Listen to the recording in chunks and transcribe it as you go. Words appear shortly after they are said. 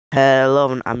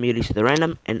Hello, I'm Yuri the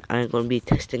Random, and I'm going to be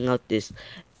testing out this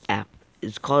app.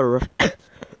 It's called a rough.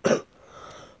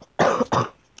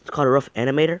 It's called a rough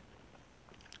animator,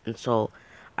 and so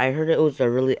I heard it was a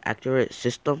really accurate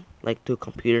system, like to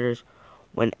computers,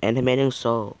 when animating.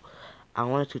 So I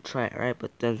wanted to try it, right?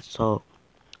 But then, so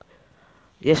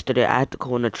yesterday I had to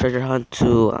go on a treasure hunt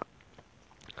to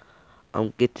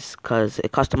get this because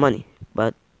it cost money,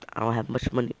 but I don't have much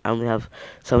money. I only have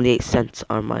 78 cents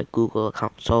on my Google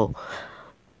account. So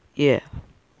yeah,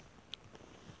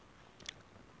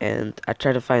 and I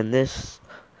tried to find this.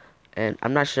 And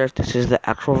I'm not sure if this is the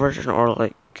actual version or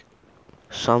like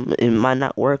some it might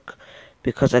not work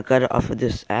because I got it off of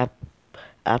this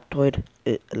Aptoid.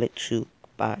 It lets you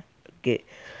get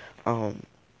um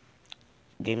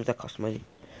games that cost money,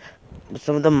 but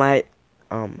some of them might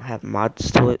have mods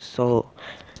to it. So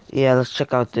yeah, let's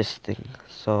check out this thing.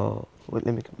 So wait,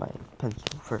 let me get my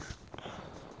pencil first.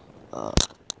 Uh,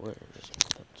 where is my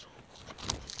pencil?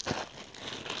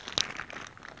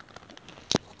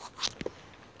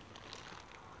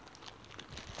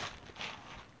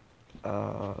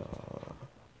 Uh,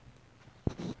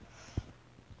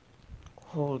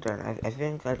 Hold on. I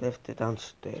think I left it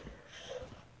downstairs.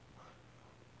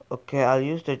 Okay, I'll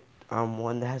use the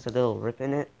one that has a little rip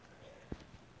in it.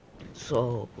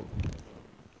 So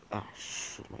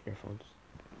shoot, my earphones.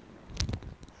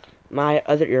 My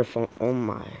other earphone. Oh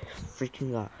my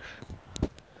freaking gosh.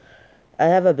 I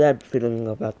have a bad feeling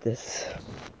about this.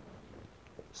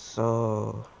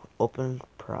 So open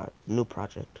new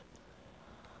project.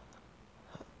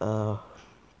 Uh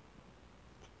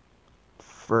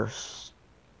First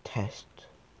test.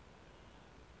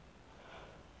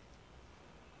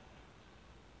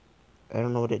 I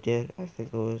don't know what it did. I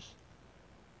think it was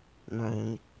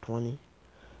 920.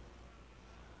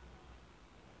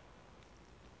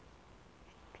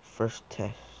 First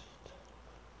test.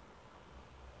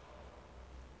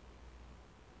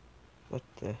 What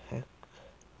the heck?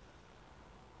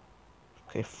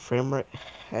 Okay, frame rate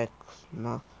hex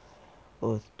not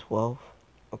with 12.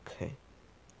 Okay.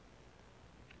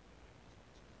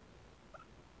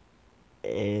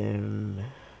 And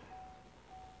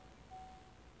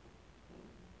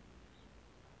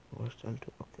where's the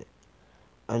undo? Okay.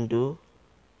 Undo.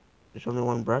 There's only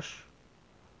one brush.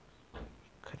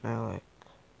 Can I like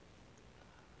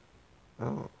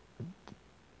oh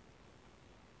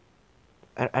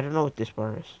I don't know what this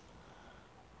bar is.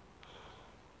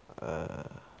 Uh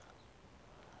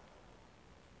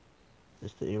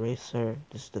this is the eraser,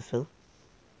 this is the fill.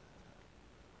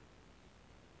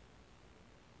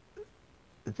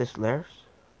 Is this layers?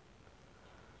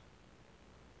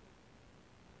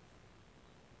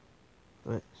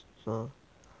 Wait, so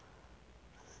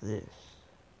this.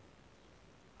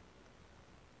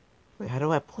 Wait, how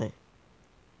do I play?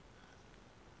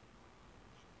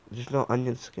 There's no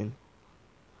onion skin.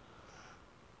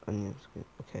 Onion skin,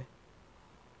 okay.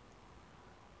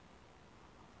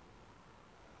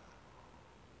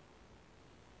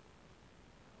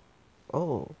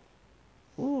 Oh.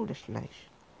 Ooh, that's nice.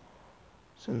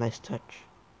 It's a nice touch.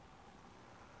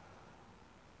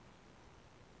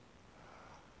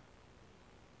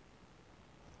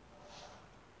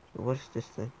 What is this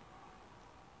thing?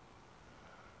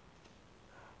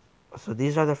 So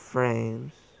these are the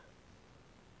frames.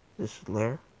 This is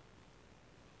layer.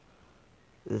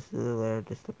 This is the layer,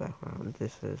 this is the background.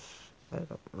 This is I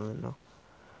don't really know.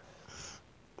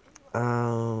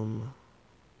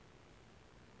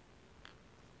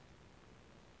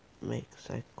 Make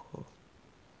cycle.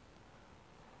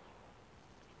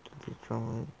 Delete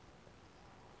drawing.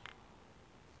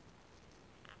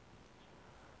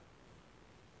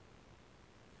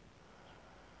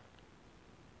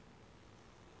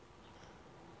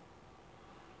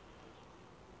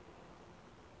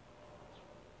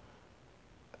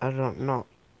 I don't know.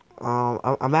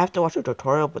 I'm gonna have to watch a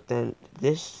tutorial, but then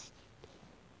this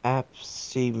app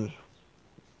seems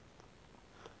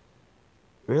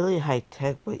really high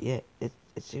tech, but yet it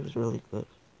seems really good.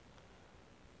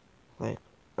 Like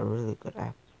a really good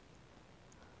app.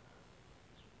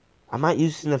 I might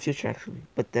use this in the future actually,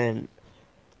 but then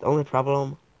the only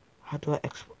problem, how do I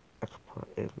export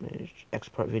image,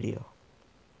 export video?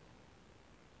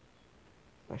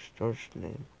 My storage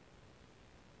name.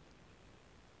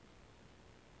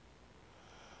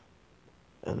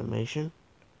 Animation?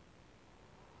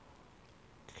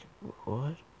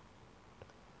 What?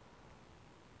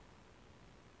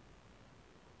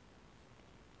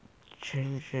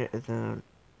 Change it and then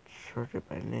sort it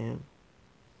by name.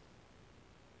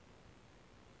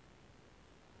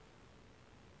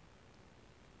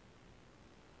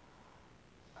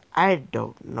 I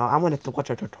don't know. I'm gonna have to watch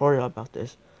a tutorial about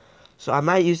this. So I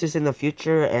might use this in the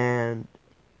future and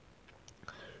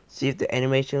see if the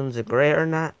animations are great or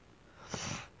not.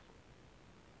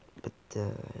 But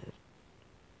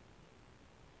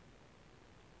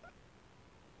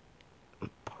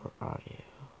poor audio.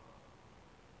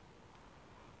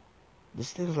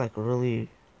 This thing's like really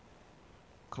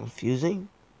confusing,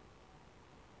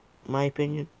 in my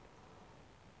opinion.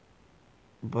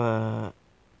 But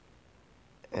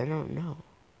I don't know.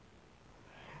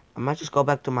 I might just go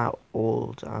back to my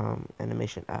old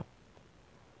animation app.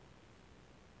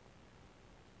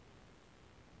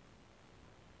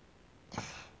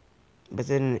 But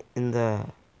then in the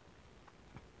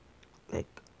like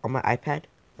on my iPad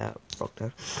that broke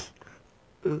down,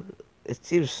 it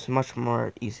seems much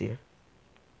more easier.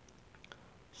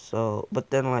 So, but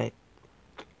then like,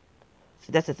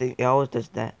 see that's the thing. It always does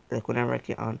that. Like whenever I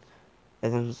get on,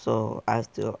 and then so I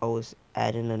have to always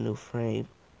add in a new frame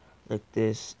like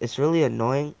this. It's really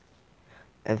annoying.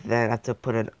 And then I have to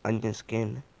put an onion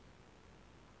skin.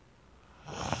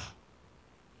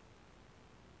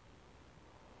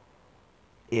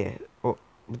 Yeah. Oh,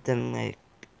 but then like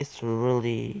it's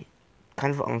really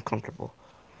kind of uncomfortable.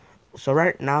 So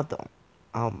right now,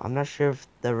 I'm not sure if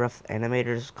the rough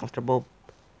animator is comfortable,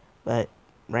 but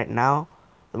right now,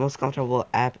 the most comfortable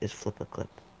app is Flip a Clip.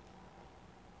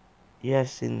 You have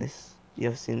seen this. You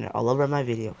have seen it all over my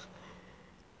videos.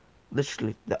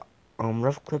 Literally, the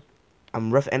rough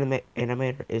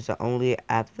animator is the only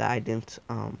app that I didn't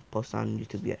post on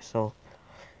YouTube yet. So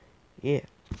yeah.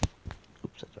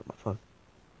 Oops, I dropped my phone.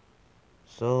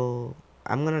 So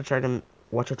I'm gonna try to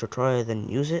watch a tutorial, then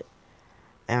use it,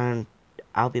 and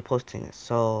I'll be posting it.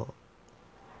 So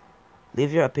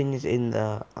leave your opinions in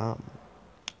the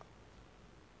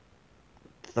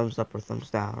thumbs up or thumbs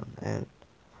down, and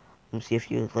see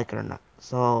if you like it or not.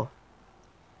 So,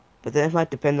 but then it might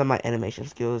depend on my animation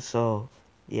skills. So,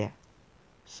 yeah.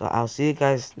 So I'll see you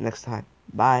guys next time.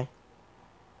 Bye.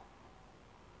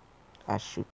 Ah, shoot.